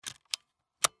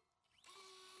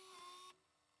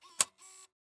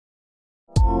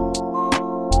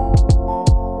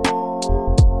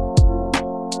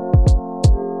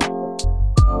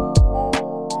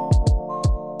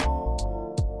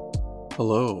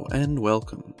Hello, and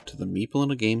welcome to the Meeple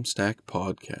and a Game Stack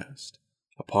podcast,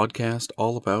 a podcast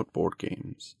all about board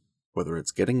games, whether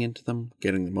it's getting into them,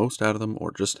 getting the most out of them,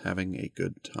 or just having a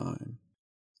good time.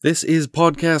 This is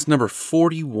podcast number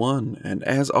 41, and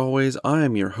as always, I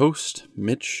am your host,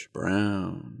 Mitch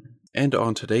Brown. And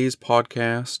on today's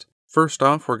podcast, first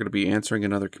off, we're going to be answering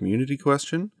another community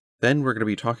question. Then we're going to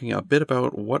be talking a bit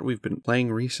about what we've been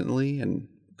playing recently, and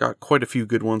got quite a few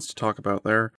good ones to talk about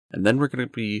there. And then we're going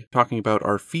to be talking about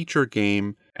our feature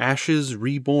game, Ashes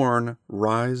Reborn: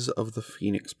 Rise of the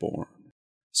Phoenixborn.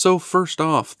 So first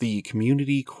off, the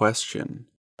community question.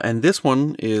 And this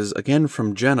one is again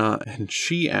from Jenna, and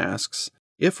she asks,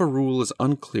 if a rule is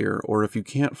unclear or if you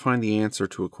can't find the answer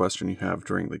to a question you have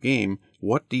during the game,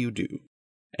 what do you do?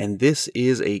 And this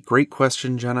is a great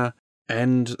question, Jenna,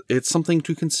 and it's something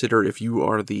to consider if you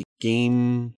are the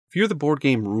board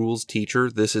game rules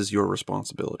teacher. This is your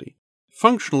responsibility.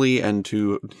 Functionally, and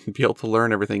to be able to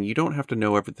learn everything, you don't have to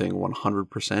know everything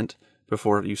 100%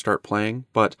 before you start playing,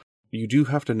 but you do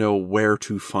have to know where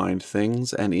to find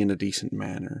things and in a decent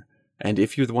manner. And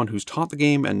if you're the one who's taught the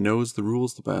game and knows the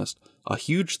rules the best, a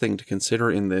huge thing to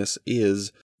consider in this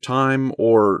is time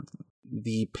or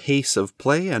the pace of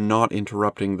play and not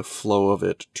interrupting the flow of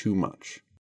it too much.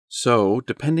 So,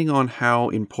 depending on how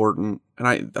important,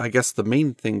 and I guess the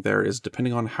main thing there is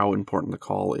depending on how important the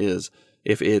call is.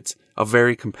 If it's a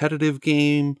very competitive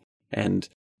game and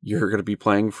you're going to be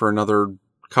playing for another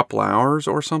couple hours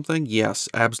or something, yes,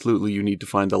 absolutely you need to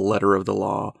find the letter of the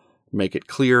law, make it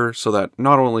clear so that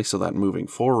not only so that moving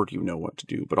forward you know what to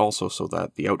do, but also so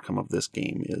that the outcome of this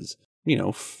game is,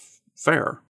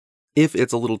 fair. If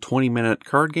it's a little 20-minute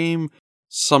card game,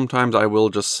 sometimes I will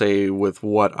just say with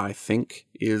what I think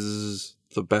is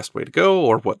the best way to go,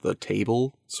 or what the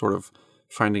table sort of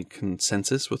finding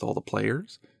consensus with all the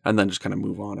players, and then just kind of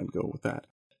move on and go with that.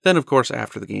 Then, of course,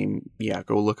 after the game,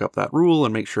 go look up that rule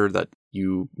and make sure that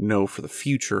you know for the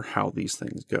future how these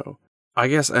things go. I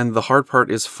guess, and the hard part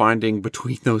is finding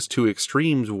between those two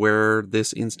extremes where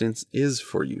this instance is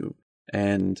for you,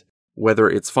 and whether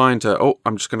it's fine to,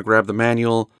 I'm just going to grab the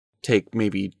manual, take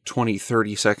maybe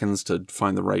 20-30 seconds to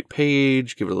find the right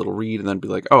page, give it a little read, and then be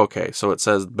like, okay, so it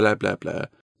says blah, blah, blah.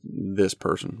 This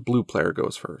person, blue player,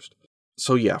 goes first.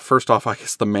 So first off, I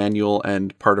guess the manual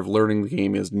and part of learning the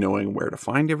game is knowing where to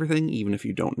find everything, even if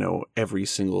you don't know every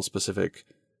single specific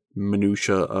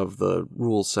minutia of the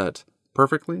rule set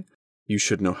perfectly. You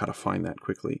should know how to find that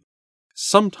quickly.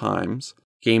 Sometimes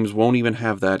games won't even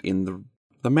have that in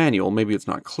the manual. Maybe it's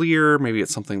not clear, maybe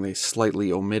it's something they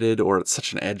slightly omitted, or it's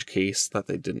such an edge case that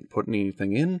they didn't put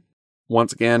anything in.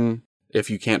 Once again, if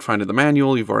you can't find it in the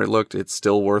manual, you've already looked, it's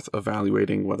still worth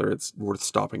evaluating whether it's worth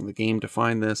stopping the game to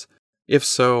find this. If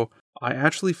so, I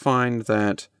actually find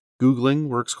that Googling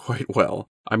works quite well.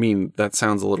 I mean, that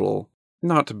sounds a little,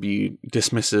 not to be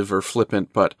dismissive or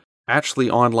flippant, but actually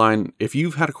online, if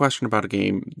you've had a question about a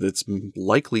game, that's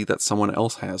likely that someone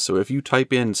else has. So if you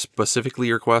type in specifically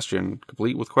your question,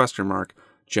 complete with question mark,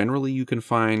 generally you can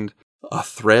find a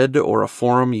thread or a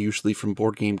forum, usually from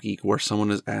Board Game Geek, where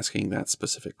someone is asking that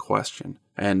specific question.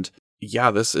 And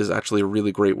this is actually a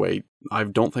really great way. I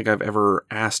don't think I've ever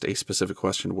asked a specific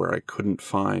question where I couldn't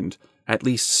find at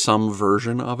least some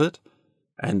version of it,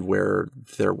 and where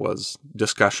there was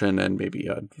discussion and maybe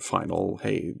a final,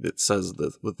 hey, it says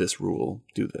that with this rule,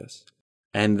 do this.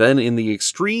 And then in the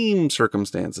extreme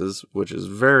circumstances, which is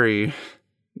very,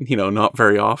 not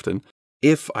very often,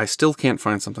 if I still can't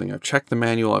find something, I've checked the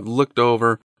manual, I've looked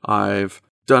over, I've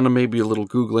done maybe a little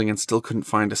Googling and still couldn't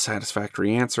find a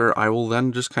satisfactory answer, I will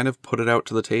then just kind of put it out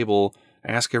to the table,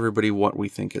 ask everybody what we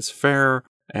think is fair,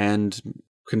 and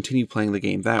continue playing the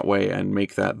game that way and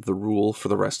make that the rule for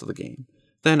the rest of the game.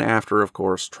 Then after, of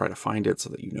course, try to find it so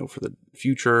that you know for the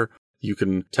future. You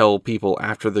can tell people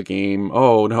after the game,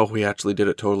 oh no, we actually did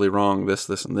it totally wrong, this,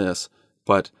 and this.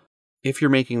 But if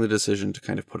you're making the decision to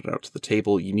kind of put it out to the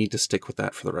table, you need to stick with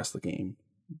that for the rest of the game,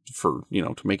 for,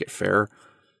 to make it fair.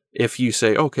 If you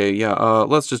say, okay,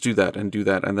 let's just do that,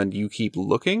 and then you keep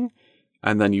looking,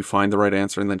 and then you find the right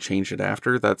answer and then change it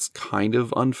after, that's kind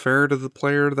of unfair to the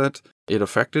player that it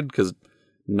affected, because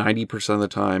 90% of the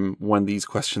time when these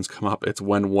questions come up, it's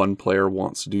when one player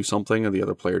wants to do something and the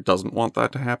other player doesn't want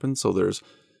that to happen, so there's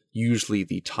usually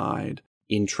the tied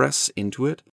interests into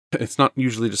it. It's not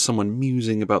usually just someone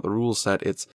musing about the rule set,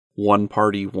 it's one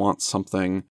party wants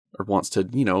something, or wants to,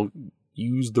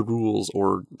 use the rules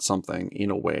or something in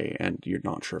a way, and you're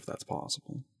not sure if that's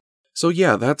possible. So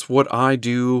that's what I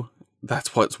do.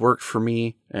 That's what's worked for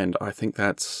me, and I think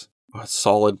that's a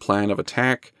solid plan of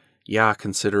attack.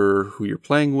 Consider who you're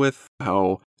playing with,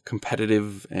 how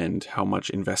competitive and how much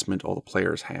investment all the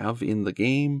players have in the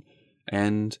game,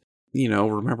 And,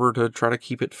 remember to try to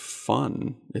keep it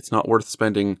fun. It's not worth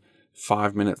spending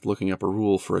 5 minutes looking up a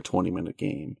rule for a 20-minute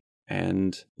game.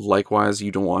 And likewise,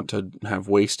 you don't want to have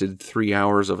wasted 3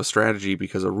 hours of a strategy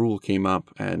because a rule came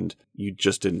up and you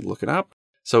just didn't look it up.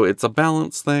 So it's a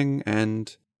balance thing,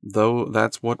 and though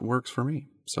that's what works for me.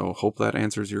 So hope that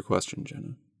answers your question,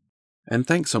 Jenna. And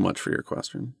thanks so much for your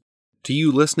question. To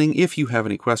you listening, if you have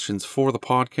any questions for the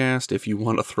podcast, if you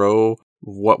want to throw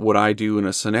what would I do in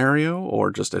a scenario,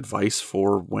 or just advice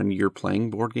for when you're playing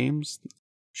board games,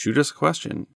 shoot us a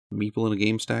question,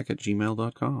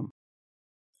 meepleinagamestack@gmail.com.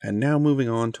 And now moving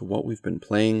on to what we've been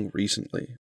playing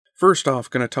recently. First off,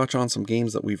 going to touch on some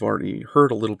games that we've already heard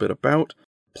a little bit about.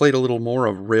 Played a little more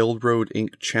of Railroad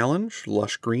Ink. Challenge,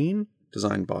 Lush Green,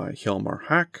 designed by Hjalmar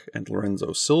Hack and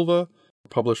Lorenzo Silva,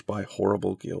 published by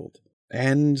Horrible Guild.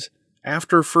 And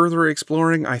after further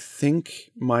exploring, I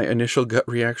think my initial gut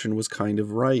reaction was kind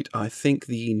of right. I think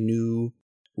the new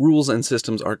rules and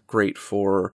systems are great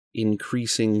for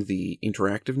increasing the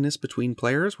interactiveness between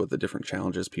players with the different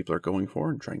challenges people are going for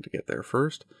and trying to get there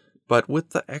first. But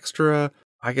with the extra,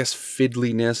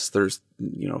 fiddliness, there's,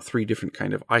 3 different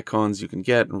kind of icons you can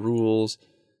get and rules,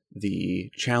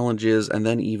 the challenges, and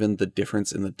then even the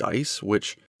difference in the dice,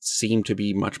 which seem to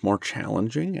be much more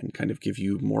challenging and kind of give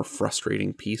you more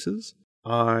frustrating pieces.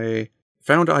 I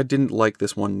found I didn't like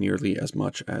this one nearly as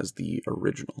much as the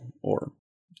original, or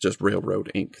just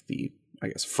Railroad Ink., the,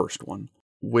 first one.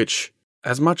 Which,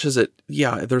 as much as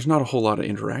there's not a whole lot of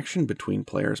interaction between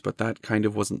players, but that kind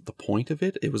of wasn't the point of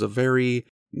it. It was a very,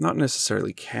 not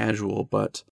necessarily casual,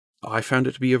 but I found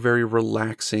it to be a very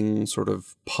relaxing sort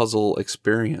of puzzle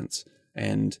experience.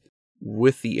 And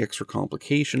with the extra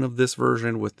complication of this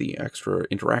version, with the extra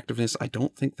interactiveness, I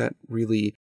don't think that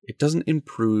really, it doesn't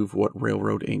improve what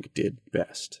Railroad Ink. Did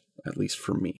best, at least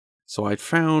for me. So I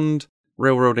found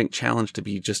Railroad Ink. Challenge to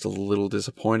be just a little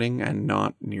disappointing and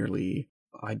not nearly...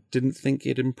 I didn't think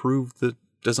it improved the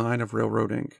design of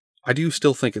Railroad Ink. I do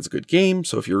still think it's a good game,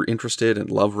 so if you're interested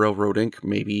and love Railroad Ink.,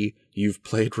 maybe you've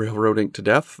played Railroad Ink. To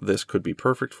death, this could be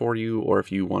perfect for you, or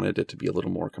if you wanted it to be a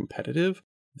little more competitive,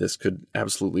 this could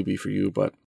absolutely be for you,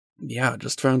 but yeah,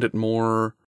 just found it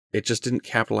more... It just didn't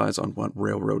capitalize on what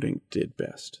Railroad Ink. Did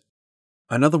best.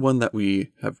 Another one that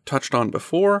we have touched on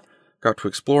before, got to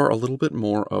explore a little bit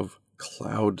more of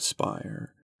Cloudspire.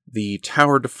 The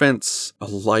tower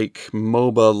defense-like,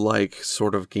 MOBA-like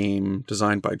sort of game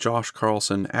designed by Josh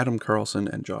Carlson, Adam Carlson,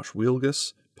 and Josh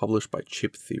Wielgus, published by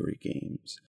Chip Theory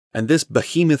Games. And this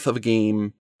behemoth of a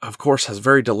game, of course, has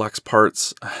very deluxe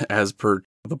parts, as per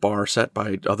the bar set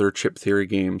by other Chip Theory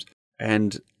games.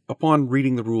 And upon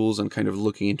reading the rules and kind of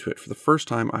looking into it for the first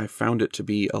time, I found it to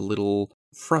be a little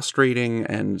frustrating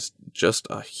and just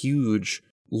a huge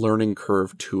learning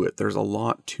curve to it. There's a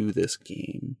lot to this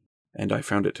game, and I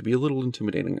found it to be a little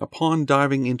intimidating. Upon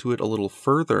diving into it a little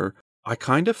further, I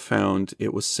kind of found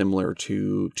it was similar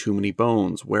to Too Many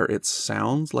Bones, where it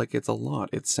sounds like it's a lot.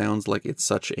 It sounds like it's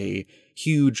such a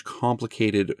huge,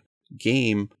 complicated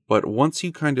game, but once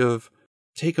you kind of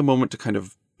take a moment to kind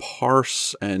of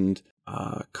parse and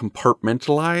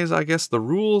compartmentalize, I guess, the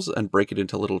rules and break it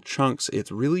into little chunks, it's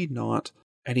really not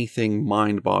anything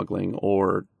mind-boggling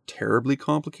or terribly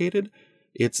complicated.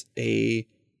 It's a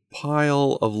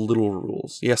pile of little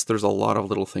rules. Yes, there's a lot of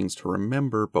little things to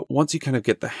remember, but once you kind of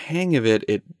get the hang of it,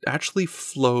 it actually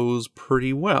flows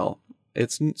pretty well.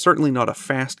 It's certainly not a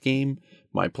fast game.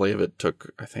 My play of it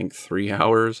took, I think, 3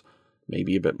 hours,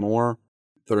 maybe a bit more.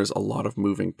 There's a lot of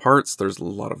moving parts, there's a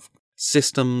lot of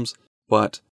systems,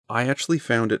 but I actually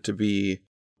found it to be...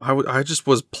 I just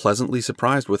was pleasantly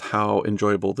surprised with how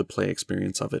enjoyable the play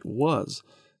experience of it was.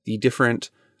 The different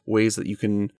ways that you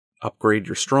can upgrade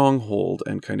your stronghold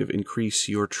and kind of increase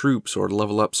your troops or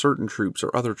level up certain troops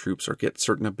or other troops or get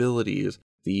certain abilities.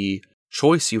 The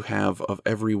choice you have of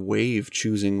every wave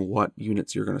choosing what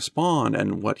units you're going to spawn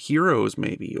and what heroes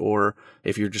maybe, or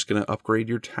if you're just going to upgrade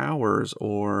your towers,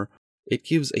 or it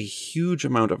gives a huge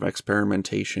amount of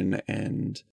experimentation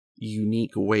and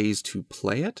unique ways to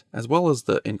play it, as well as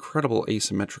the incredible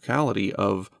asymmetricality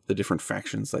of the different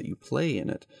factions that you play in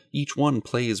it. Each one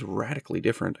plays radically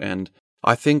different, and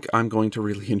I think I'm going to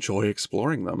really enjoy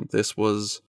exploring them. This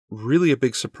was really a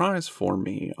big surprise for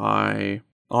me. I,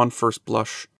 on first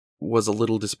blush, was a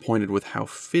little disappointed with how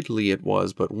fiddly it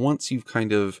was, but once you've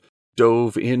kind of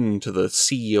dove into the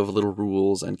sea of little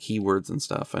rules and keywords and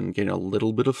stuff and get a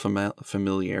little bit of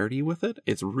familiarity with it,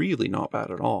 it's really not bad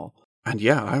at all. And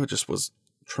yeah, I just was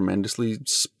tremendously,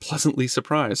 pleasantly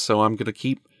surprised. So I'm going to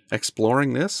keep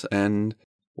exploring this and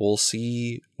we'll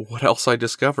see what else I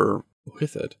discover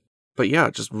with it. But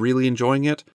yeah, just really enjoying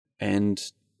it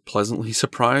and pleasantly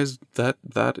surprised that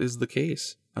that is the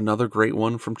case. Another great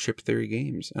one from Chip Theory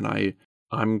Games. And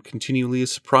I'm continually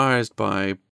surprised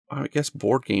by, I guess,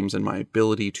 board games and my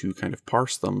ability to kind of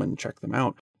parse them and check them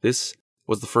out. This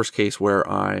was the first case where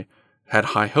I had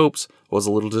high hopes, was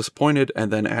a little disappointed,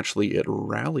 and then actually it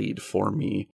rallied for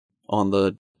me on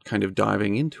the kind of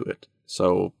diving into it.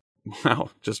 So,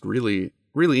 wow, just really,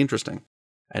 really interesting.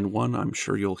 And one I'm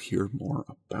sure you'll hear more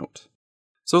about.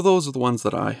 So those are the ones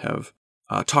that I have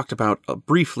talked about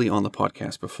briefly on the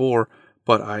podcast before,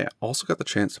 but I also got the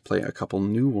chance to play a couple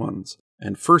new ones.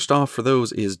 And first off for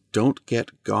those is Don't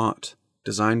Get Got,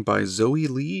 designed by Zoe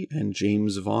Lee and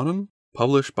James Vonnen,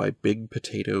 published by Big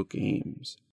Potato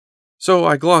Games. So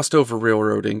I glossed over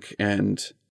Railroad Ink. and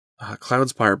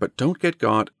Cloudspire, but Don't Get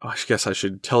Got, I guess I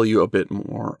should tell you a bit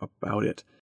more about it.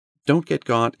 Don't Get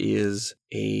Got is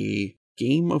a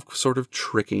game of sort of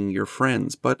tricking your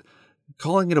friends, but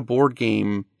calling it a board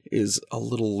game is a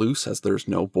little loose as there's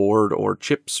no board or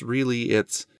chips really.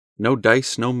 It's no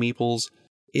dice, no meeples.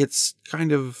 It's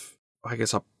kind of, I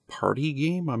guess, a party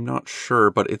game. I'm not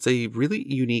sure, but it's a really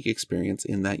unique experience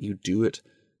in that you do it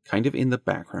kind of in the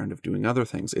background of doing other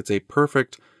things. It's a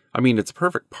perfect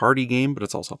party game, but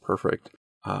it's also a perfect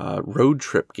road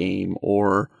trip game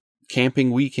or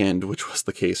camping weekend, which was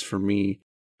the case for me.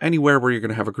 Anywhere where you're going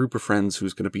to have a group of friends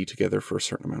who's going to be together for a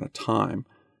certain amount of time.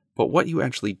 But what you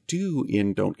actually do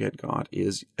in Don't Get Got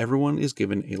is everyone is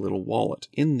given a little wallet.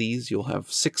 In these, you'll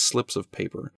have 6 slips of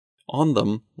paper. On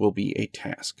them will be a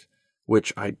task,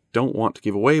 which I don't want to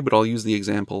give away, but I'll use the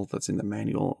example that's in the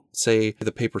manual. Say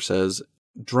the paper says,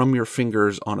 drum your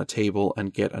fingers on a table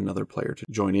and get another player to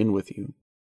join in with you.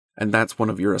 And that's one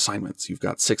of your assignments. You've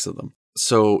got 6 of them.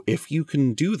 So if you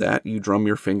can do that, you drum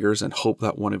your fingers and hope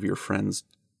that one of your friends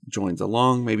joins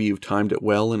along. Maybe you've timed it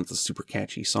well and it's a super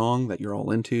catchy song that you're all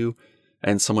into,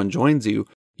 and someone joins you.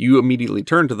 You immediately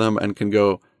turn to them and can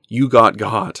go, "You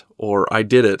got," or "I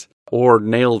did it," or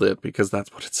 "nailed it," because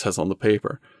that's what it says on the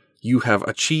paper. You have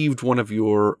achieved one of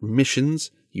your missions.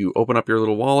 You open up your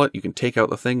little wallet, you can take out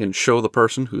the thing and show the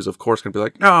person, who's of course going to be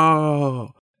like,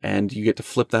 "No!" And you get to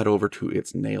flip that over to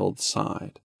its nailed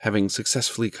side, having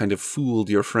successfully kind of fooled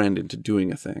your friend into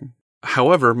doing a thing.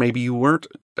 However, maybe you weren't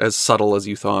as subtle as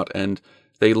you thought, and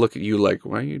they look at you like,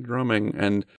 "Why are you drumming?"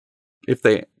 And if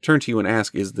they turn to you and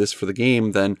ask, "Is this for the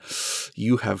game?" then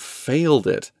you have failed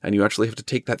it, and you actually have to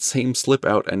take that same slip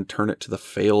out and turn it to the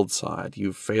failed side.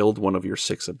 You've failed one of your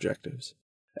 6 objectives.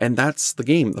 And that's the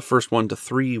game. The first 1 to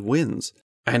 3 wins.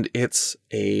 And it's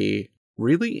a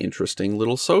really interesting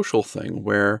little social thing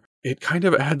where it kind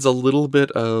of adds a little bit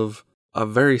of a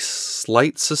very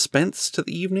slight suspense to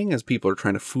the evening as people are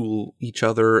trying to fool each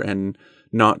other and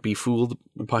not be fooled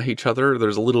by each other.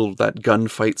 There's a little that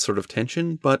gunfight sort of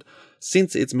tension, but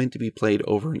since it's meant to be played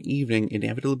over an evening,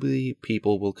 inevitably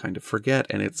people will kind of forget,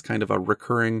 and it's kind of a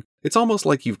recurring, it's almost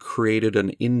like you've created an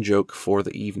in-joke for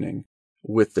the evening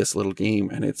with this little game,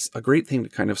 and it's a great thing to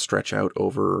kind of stretch out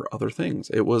over other things.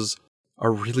 It was a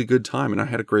really good time, and I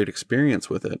had a great experience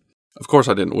with it. Of course,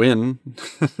 I didn't win.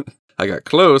 I got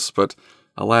close, but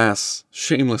alas,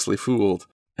 shamelessly fooled.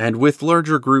 And with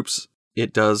larger groups,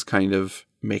 it does kind of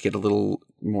make it a little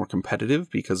more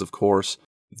competitive because, of course,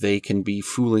 they can be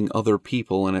fooling other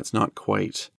people, and it's not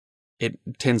quite... It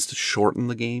tends to shorten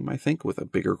the game, I think, with a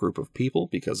bigger group of people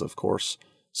because, of course,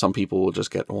 some people will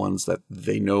just get ones that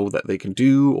they know that they can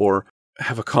do, or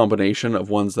have a combination of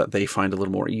ones that they find a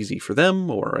little more easy for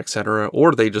them, or etc.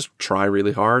 Or they just try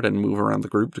really hard and move around the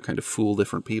group to kind of fool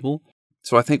different people.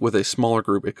 So I think with a smaller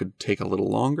group, it could take a little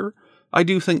longer. I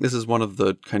do think this is one of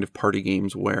the kind of party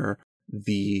games where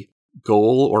the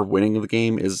goal or winning of the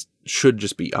game should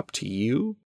just be up to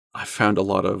you. I found a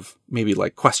lot of maybe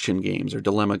like question games or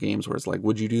dilemma games where it's like,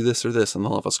 would you do this or this? And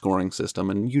they'll have a scoring system.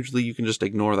 And usually you can just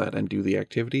ignore that and do the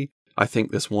activity. I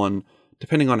think this one,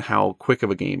 depending on how quick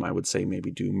of a game, I would say maybe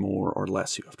do more or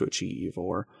less you have to achieve,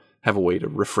 or have a way to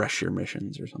refresh your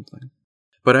missions or something.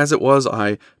 But as it was,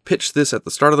 I pitched this at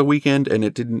the start of the weekend, and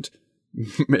it didn't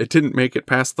make it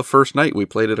past the first night. We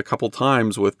played it a couple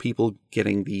times with people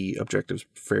getting the objectives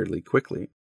fairly quickly.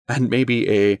 And maybe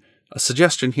a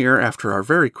suggestion here after our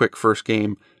very quick first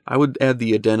game, I would add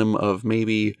the addendum of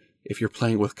maybe if you're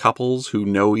playing with couples who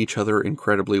know each other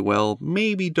incredibly well,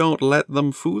 maybe don't let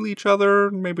them fool each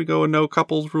other. Maybe go a no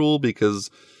couples rule,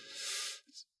 because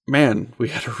man, we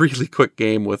had a really quick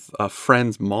game with a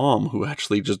friend's mom who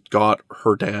actually just got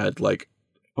her dad like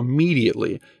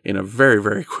immediately in a very,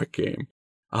 very quick game.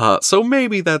 So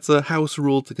maybe that's a house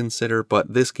rule to consider,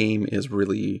 but this game is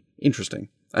really interesting.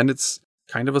 And it's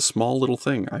kind of a small little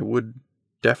thing. I would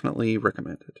definitely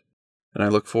recommend it. And I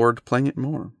look forward to playing it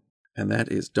more. And that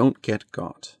is Don't Get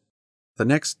Got. The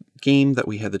next game that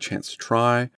we had the chance to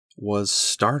try was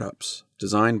Startups,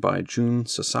 designed by Jun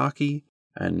Sasaki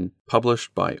and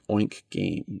published by Oink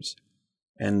Games.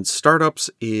 And Startups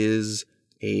is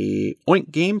a Oink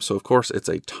game, so of course it's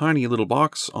a tiny little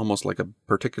box, almost like a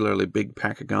particularly big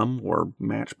pack of gum or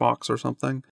Matchbox or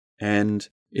something. And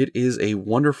it is a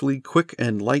wonderfully quick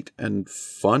and light and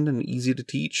fun and easy to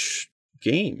teach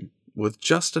game with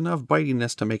just enough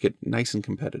bitiness to make it nice and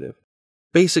competitive.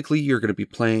 Basically, you're going to be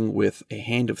playing with a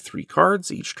hand of 3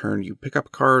 cards. Each turn you pick up a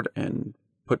card and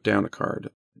put down a card.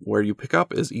 Where you pick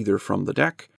up is either from the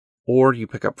deck or you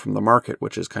pick up from the market,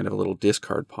 which is kind of a little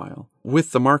discard pile.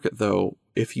 With the market, though,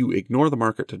 if you ignore the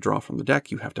market to draw from the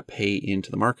deck, you have to pay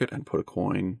into the market and put a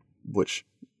coin, which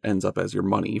ends up as your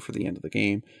money for the end of the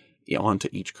game, onto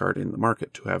each card in the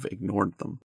market to have ignored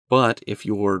them. But if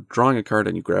you're drawing a card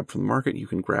and you grab from the market, you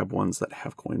can grab ones that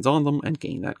have coins on them and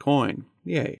gain that coin.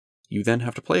 Yay. You then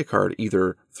have to play a card,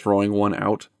 either throwing one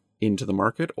out into the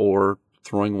market or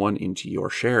throwing one into your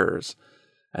shares.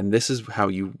 And this is how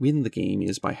you win the game,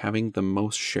 is by having the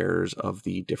most shares of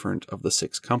the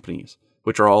 6 companies,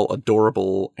 which are all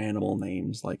adorable animal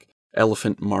names like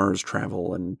Elephant Mars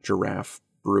Travel and Giraffe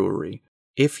Brewery.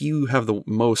 If you have the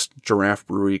most Giraffe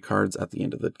Brewery cards at the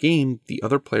end of the game, the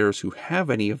other players who have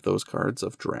any of those cards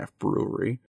of Giraffe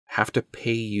Brewery have to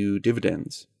pay you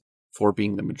dividends for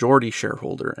being the majority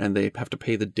shareholder, and they have to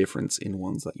pay the difference in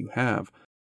ones that you have.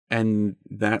 And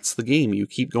that's the game. You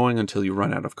keep going until you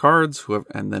run out of cards,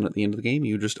 and then at the end of the game,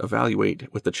 you just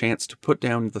evaluate with the chance to put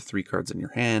down the 3 cards in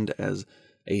your hand as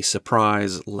a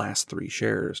surprise last 3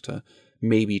 shares to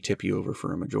maybe tip you over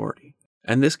for a majority.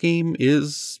 And this game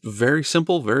is very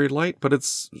simple, very light, but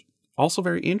it's also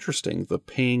very interesting. The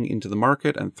paying into the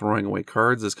market and throwing away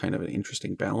cards is kind of an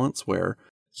interesting balance where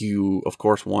you, of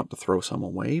course, want to throw some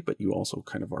away, but you also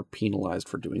kind of are penalized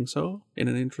for doing so in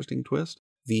an interesting twist.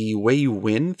 The way you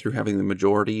win through having the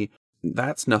majority,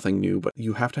 that's nothing new, but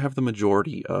you have to have the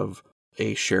majority of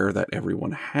a share that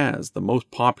everyone has. The most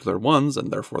popular ones,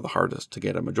 and therefore the hardest to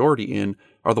get a majority in,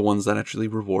 are the ones that actually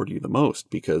reward you the most,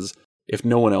 because if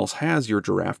no one else has your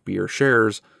Giraffe Beer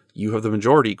shares, you have the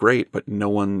majority, great, but no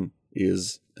one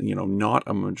is, not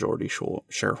a majority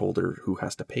shareholder who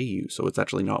has to pay you, so it's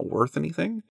actually not worth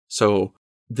anything. So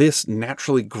this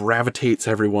naturally gravitates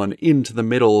everyone into the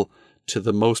middle to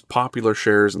the most popular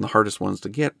shares and the hardest ones to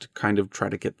get, to kind of try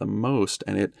to get the most,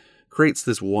 and it creates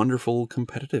this wonderful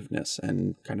competitiveness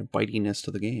and kind of bitiness to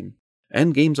the game.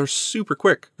 And games are super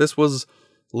quick. This was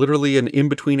literally an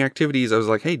in-between activities. I was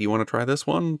like, hey, do you want to try this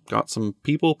one? Got some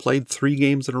people, played 3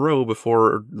 games in a row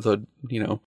before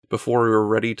before we were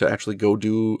ready to actually go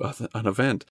do an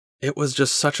event. It was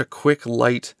just such a quick,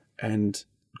 light, and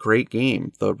great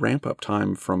game. The ramp-up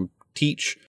time from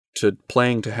teach to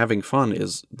playing to having fun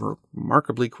is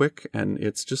remarkably quick, and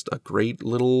it's just a great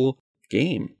little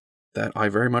game that I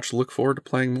very much look forward to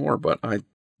playing more, but I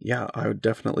would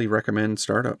definitely recommend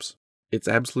Startups. It's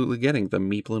absolutely getting the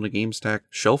Meeple in a Game Stack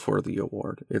Shelf-Worthy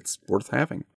Award. It's worth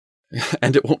having.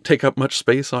 And it won't take up much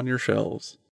space on your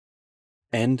shelves.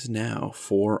 And now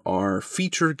for our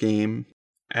feature game,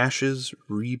 Ashes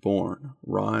Reborn,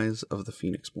 Rise of the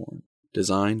Phoenixborn,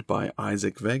 designed by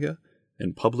Isaac Vega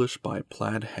and published by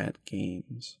Plaid Hat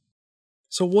Games.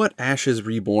 So what Ashes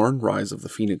Reborn, Rise of the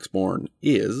Phoenixborn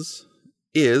is,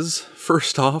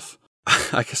 first off,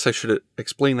 I guess I should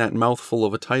explain that mouthful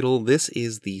of a title. This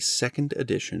is the 2nd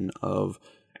edition of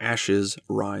Ashes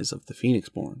Rise of the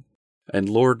Phoenixborn. And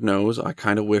Lord knows, I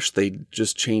kind of wish they'd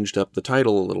just changed up the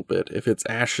title a little bit. If it's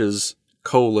Ashes,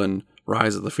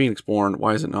 Rise of the Phoenixborn,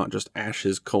 why is it not just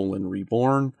Ashes,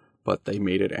 Reborn? But they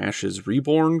made it Ashes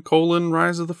Reborn,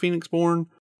 Rise of the Phoenixborn.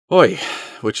 Oy,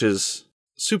 which is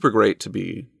super great to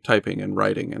be typing and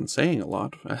writing and saying a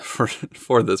lot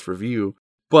for this review.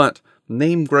 But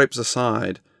name gripes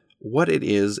aside, what it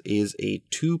is a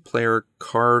 2-player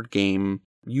card game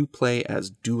you play as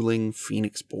dueling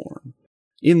Phoenixborn.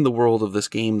 In the world of this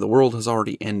game, the world has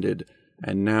already ended,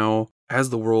 and now,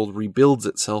 as the world rebuilds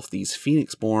itself, these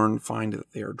Phoenixborn find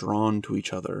that they are drawn to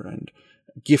each other and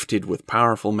gifted with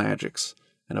powerful magics,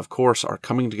 and of course are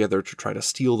coming together to try to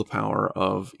steal the power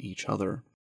of each other.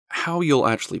 How you'll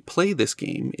actually play this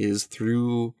game is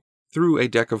through a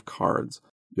deck of cards.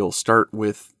 You'll start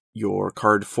with your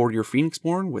card for your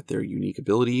Phoenixborn with their unique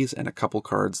abilities and a couple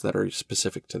cards that are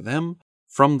specific to them.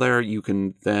 From there, you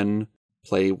can then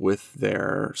play with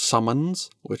their summons,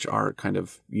 which are kind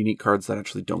of unique cards that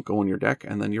actually don't go in your deck,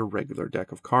 and then your regular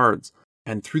deck of cards.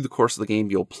 And through the course of the game,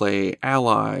 you'll play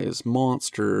allies,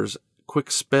 monsters,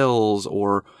 quick spells,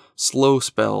 or slow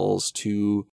spells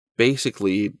to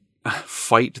basically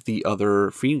fight the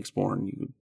other Phoenixborn.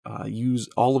 You use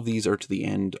all of these are to the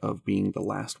end of being the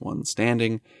last one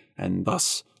standing, and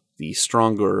thus the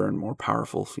stronger and more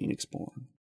powerful Phoenixborn.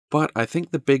 But I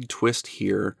think the big twist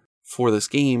here for this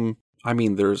game, I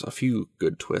mean, there's a few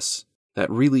good twists that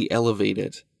really elevate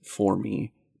it for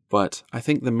me, but I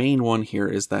think the main one here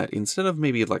is that instead of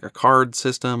maybe like a card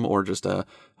system or just a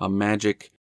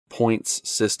magic points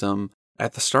system,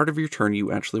 at the start of your turn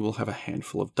you actually will have a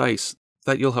handful of dice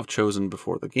that you'll have chosen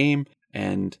before the game,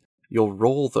 and you'll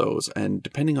roll those, and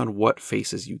depending on what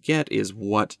faces you get is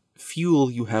what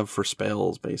fuel you have for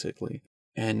spells, basically.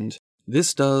 And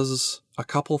this does a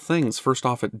couple things. First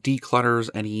off, it declutters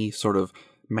any sort of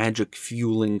magic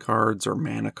fueling cards or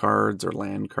mana cards or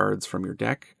land cards from your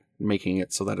deck, making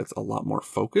it so that it's a lot more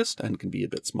focused and can be a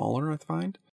bit smaller, I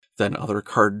find, than other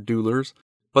card duelers.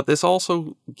 But this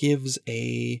also gives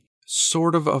a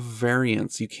sort of a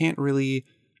variance. You can't really,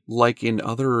 like in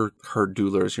other card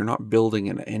duelers, you're not building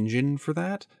an engine for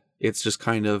that. It's just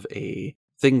kind of a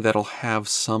thing that'll have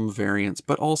some variance,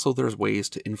 but also there's ways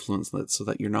to influence it so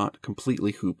that you're not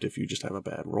completely hooped if you just have a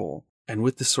bad roll. And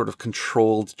with this sort of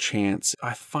controlled chance,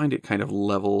 I find it kind of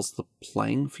levels the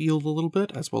playing field a little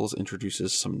bit, as well as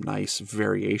introduces some nice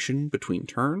variation between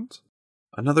turns.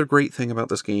 Another great thing about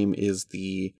this game is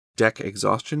the deck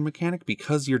exhaustion mechanic.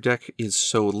 Because your deck is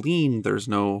so lean, there's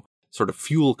no sort of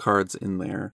fuel cards in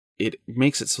there. It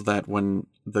makes it so that when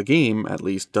the game, at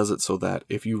least, does it so that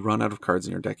if you run out of cards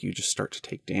in your deck, you just start to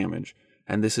take damage.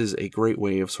 And this is a great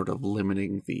way of sort of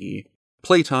limiting the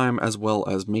playtime, as well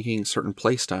as making certain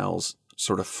playstyles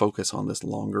sort of focus on this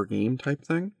longer game type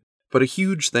thing. But a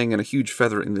huge thing and a huge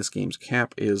feather in this game's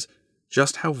cap is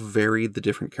just how varied the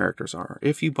different characters are.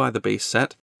 If you buy the base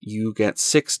set, you get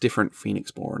 6 different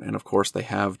Phoenixborn, and of course they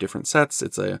have different sets.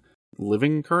 It's a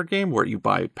living card game where you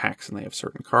buy packs and they have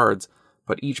certain cards,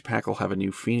 but each pack will have a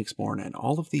new Phoenixborn, and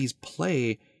all of these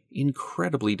play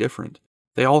incredibly different.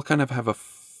 They all kind of have a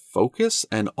focus,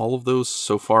 and all of those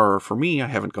so far, for me, I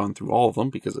haven't gone through all of them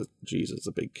because, it's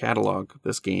a big catalog.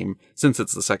 This game, since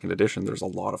it's the second edition, there's a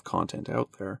lot of content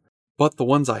out there. But the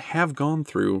ones I have gone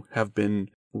through have been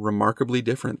remarkably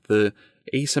different. The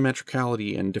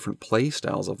asymmetricality and different play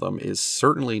styles of them is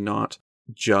certainly not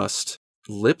just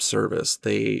lip service.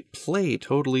 They play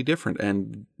totally different,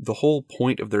 and the whole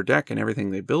point of their deck and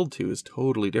everything they build to is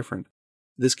totally different.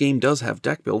 This game does have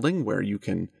deck building, where you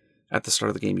can, at the start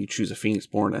of the game, you choose a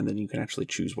Phoenixborn, and then you can actually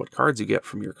choose what cards you get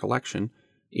from your collection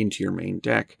into your main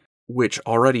deck, which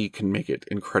already can make it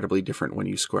incredibly different when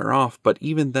you square off. But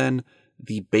even then,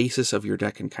 the basis of your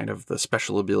deck and kind of the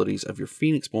special abilities of your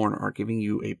Phoenixborn are giving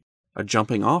you a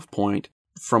jumping off point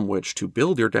from which to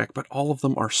build your deck, but all of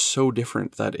them are so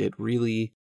different that it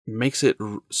really makes it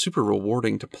super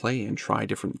rewarding to play and try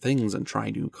different things and try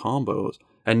new combos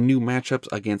and new matchups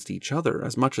against each other.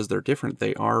 As much as they're different,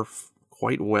 they are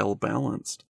quite well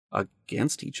balanced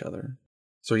against each other.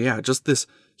 So yeah, just this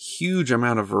huge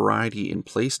amount of variety in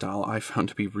playstyle I found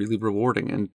to be really rewarding,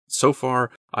 and so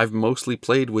far I've mostly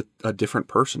played with a different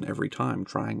person every time,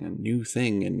 trying a new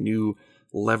thing and new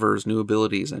levers, new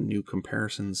abilities, and new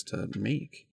comparisons to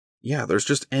make. Yeah, there's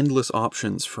just endless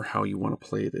options for how you want to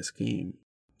play this game.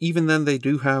 Even then, they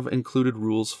do have included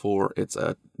rules for, it's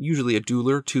usually a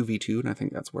dueler 2v2, and I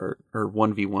think that's where, or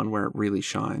 1v1, where it really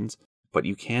shines. But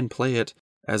you can play it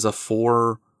as a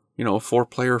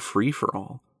 4-player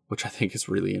free-for-all, which I think is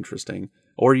really interesting.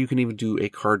 Or you can even do a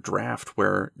card draft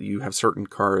where you have certain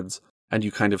cards and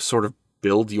you kind of sort of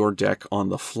build your deck on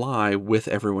the fly with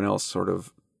everyone else sort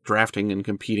of drafting and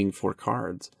competing for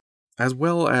cards. As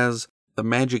well as the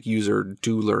Magic User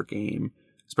Dueler game,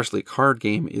 especially a card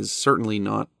game, is certainly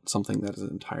not something that is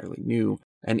entirely new.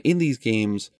 And in these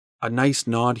games, a nice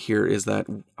nod here is that,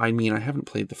 I haven't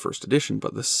played the first edition,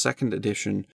 but the second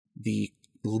edition, the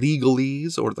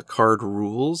legalese or the card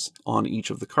rules on each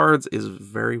of the cards is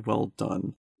very well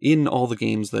done. In all the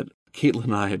games that Caitlin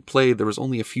and I had played, there was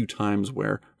only a few times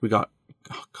where we got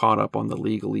caught up on the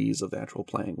legalese of the actual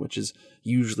playing, which is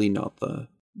usually not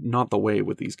the way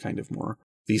with these kind of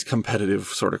these competitive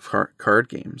sort of card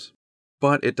games.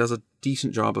 But it does a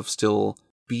decent job of still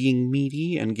being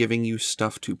meaty and giving you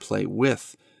stuff to play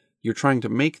with. You're trying to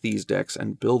make these decks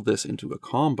and build this into a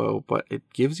combo, but it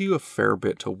gives you a fair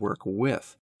bit to work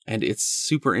with. And it's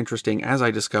super interesting as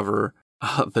I discover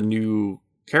the new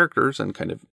characters and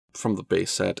kind of from the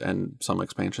base set and some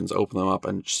expansions, open them up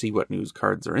and see what new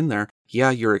cards are in there.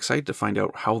 Yeah, you're excited to find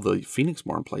out how the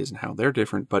Phoenixborn plays and how they're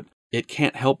different, but it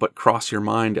can't help but cross your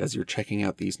mind as you're checking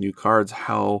out these new cards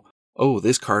how,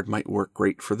 this card might work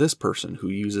great for this person who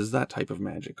uses that type of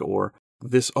magic, or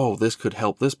this could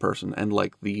help this person. And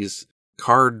like this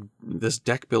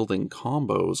deck building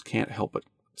combos can't help but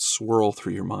swirl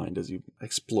through your mind as you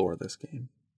explore this game.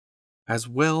 As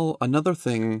well, another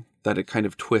thing that it kind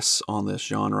of twists on this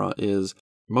genre is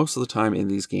most of the time in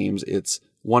these games, it's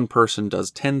one person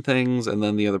does 10 things and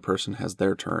then the other person has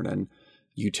their turn, and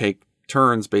you take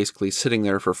turns basically sitting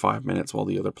there for 5 minutes while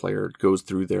the other player goes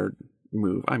through their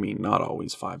move. I mean, not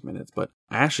always 5 minutes, but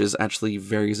Ashes actually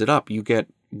varies it up. You get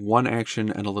one action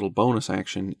and a little bonus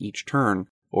action each turn,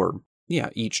 or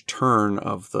each turn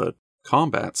of the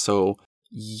combat. So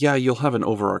yeah, you'll have an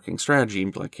overarching strategy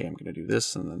and be like, okay, I'm going to do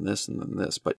this and then this and then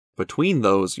this. But between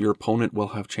those, your opponent will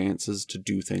have chances to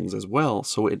do things as well.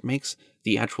 So it makes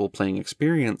the actual playing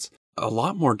experience a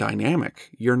lot more dynamic.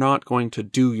 You're not going to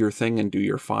do your thing and do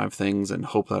your 5 things and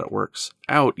hope that it works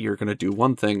out. You're going to do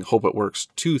one thing, hope it works,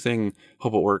 2 thing,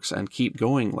 hope it works, and keep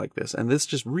going like this. And this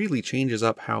just really changes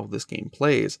up how this game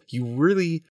plays. You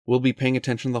really will be paying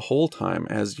attention the whole time,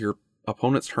 as your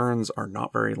opponent's turns are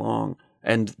not very long.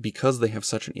 And because they have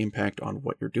such an impact on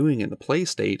what you're doing in the play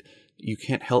state, you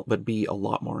can't help but be a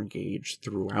lot more engaged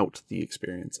throughout the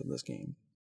experience of this game.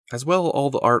 As well,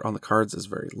 all the art on the cards is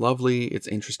very lovely. It's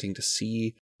interesting to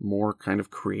see more kind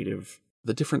of creative,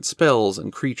 the different spells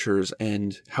and creatures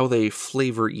and how they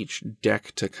flavor each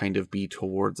deck to kind of be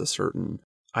towards a certain,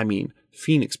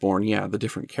 Phoenixborn, the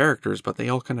different characters, but they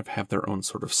all kind of have their own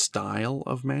sort of style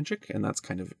of Magic, and that's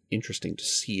kind of interesting to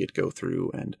see it go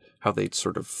through and how they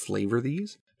sort of flavor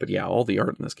these. But all the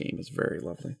art in this game is very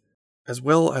lovely. As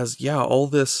well as, all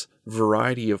this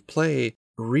variety of play,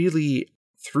 really,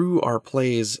 through our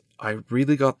plays, I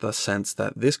really got the sense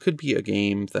that this could be a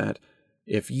game that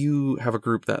if you have a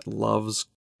group that loves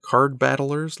card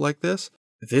battlers like this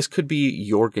could be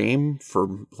your game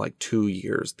for like 2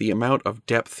 years. The amount of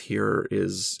depth here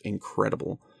is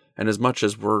incredible. And as much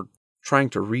as we're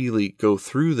trying to really go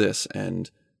through this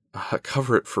and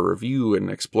cover it for review and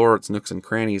explore its nooks and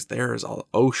crannies, there is an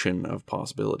ocean of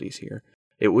possibilities here.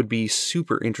 It would be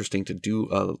super interesting to do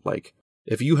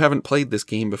if you haven't played this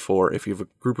game before, if you have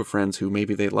a group of friends who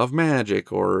maybe they love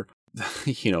Magic or,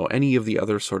 any of the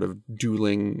other sort of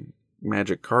dueling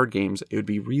Magic card games, it would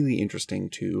be really interesting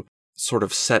to sort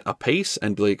of set a pace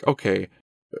and be like, okay,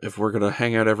 if we're going to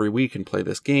hang out every week and play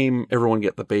this game, everyone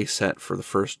get the base set for the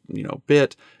first,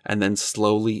 bit, and then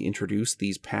slowly introduce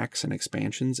these packs and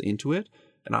expansions into it.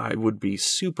 And I would be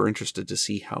super interested to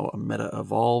see how a meta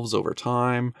evolves over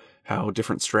time, how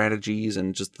different strategies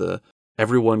and just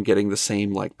everyone getting the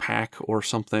same pack or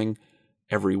something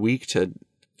every week to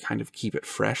kind of keep it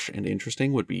fresh and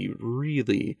interesting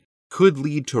could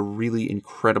lead to really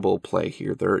incredible play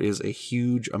here. There is a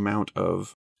huge amount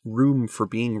of room for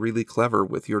being really clever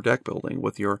with your deck building,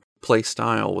 with your play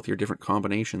style, with your different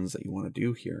combinations that you want to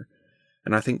do here.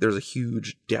 And I think there's a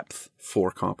huge depth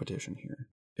for competition here.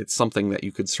 It's something that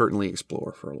you could certainly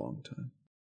explore for a long time.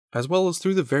 As well as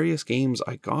through the various games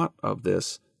I got of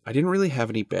this, I didn't really have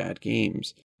any bad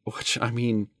games, which,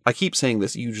 I keep saying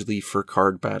this usually for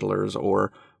card battlers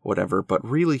or whatever, but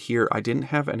really here I didn't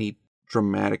have any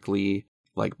dramatically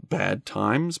bad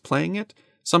times playing it.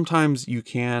 Sometimes you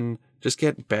can just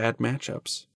get bad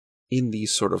matchups in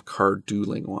these sort of card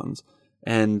dueling ones.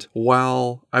 And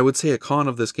while I would say a con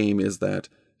of this game is that,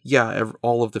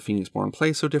 all of the Phoenixborn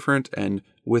play so different, and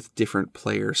with different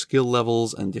player skill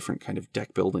levels and different kind of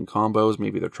deck building combos,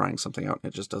 maybe they're trying something out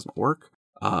and it just doesn't work.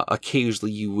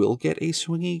 Occasionally you will get a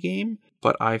swingy game,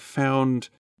 but I found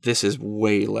this is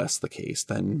way less the case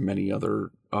than many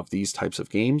other of these types of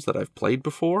games that I've played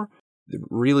before.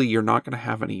 Really, you're not going to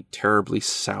have any terribly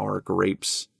sour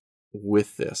grapes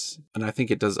with this. And I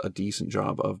think it does a decent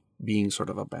job of being sort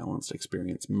of a balanced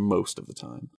experience most of the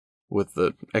time. With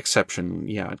the exception,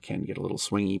 it can get a little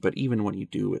swingy, but even when you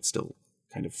do, it's still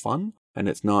kind of fun. And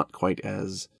it's not quite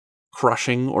as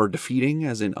crushing or defeating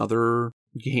as in other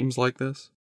games like this.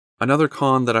 Another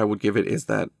con that I would give it is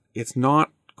that it's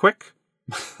not quick.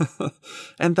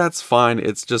 And that's fine.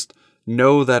 It's just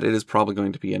know that it is probably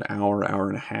going to be an hour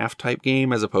and a half type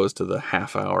game as opposed to the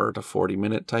half hour to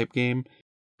 40-minute type game.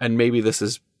 And maybe this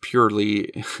is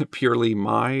purely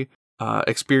my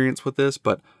experience with this,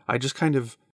 but I just kind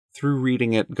of, through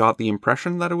reading it, got the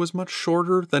impression that it was much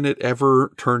shorter than it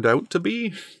ever turned out to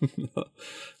be.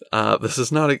 This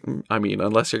is not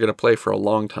unless you're going to play for a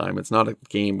long time, it's not a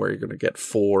game where you're going to get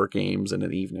 4 games in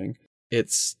an evening.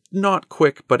 It's not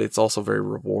quick, but it's also very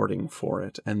rewarding for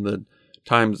it. And the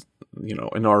times,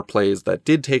 in our plays that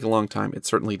did take a long time, it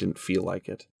certainly didn't feel like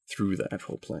it through the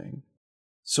actual playing.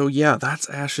 So that's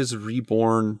Ashes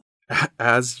Reborn.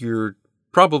 As you're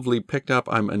probably picked up,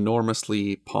 I'm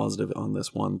enormously positive on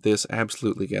this one. This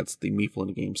absolutely gets the Meeple in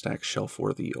a Game Stack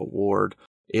Shelf-Worthy Award.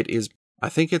 I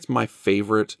think it's my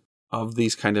favorite of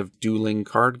these kind of dueling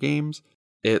card games.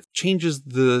 It changes,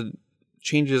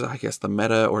 I guess, the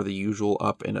meta or the usual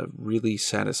up in a really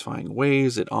satisfying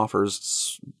ways. It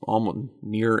offers almost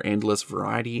near endless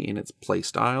variety in its play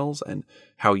styles and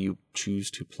how you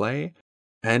choose to play.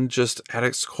 And just at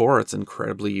its core, it's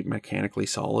incredibly mechanically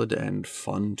solid and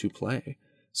fun to play.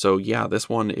 So yeah, this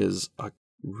one is a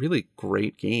really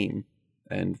great game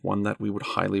and one that we would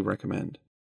highly recommend.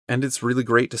 And it's really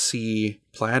great to see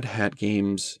Plaid Hat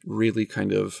Games really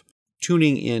kind of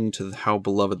tuning into how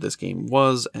beloved this game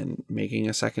was and making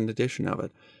a second edition of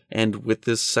it. And with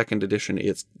this second edition,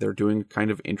 they're doing kind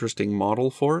of interesting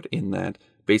model for it in that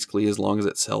basically as long as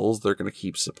it sells, they're going to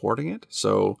keep supporting it.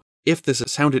 So if this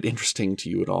has sounded interesting to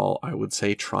you at all, I would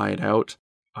say try it out.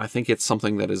 I think it's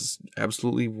something that is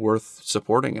absolutely worth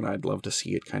supporting, and I'd love to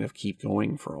see it kind of keep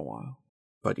going for a while.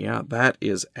 But yeah, that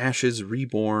is Ashes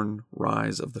Reborn,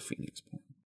 Rise of the Phoenixborn.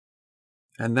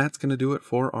 And that's going to do it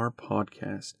for our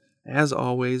podcast. As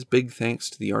always, big thanks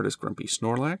to the artist Grumpy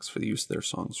Snorlax for the use of their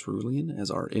song Cerulean as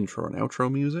our intro and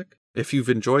outro music. If you've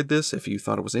enjoyed this, if you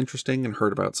thought it was interesting and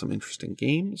heard about some interesting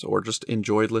games, or just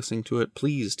enjoyed listening to it,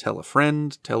 please tell a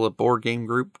friend, tell a board game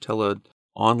group, tell an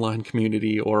online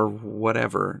community, or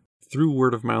whatever. Through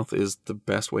word of mouth is the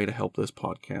best way to help this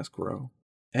podcast grow.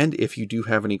 And if you do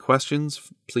have any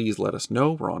questions, please let us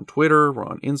know. We're on Twitter, we're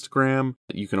on Instagram.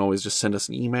 You can always just send us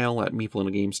an email at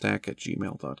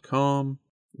meepleinagamestack@gmail.com.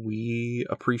 We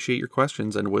appreciate your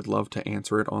questions and would love to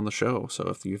answer it on the show. So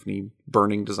if you have any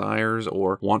burning desires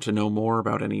or want to know more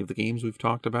about any of the games we've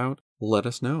talked about, let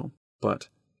us know. But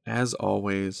as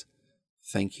always,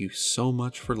 thank you so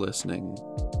much for listening.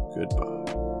 Goodbye.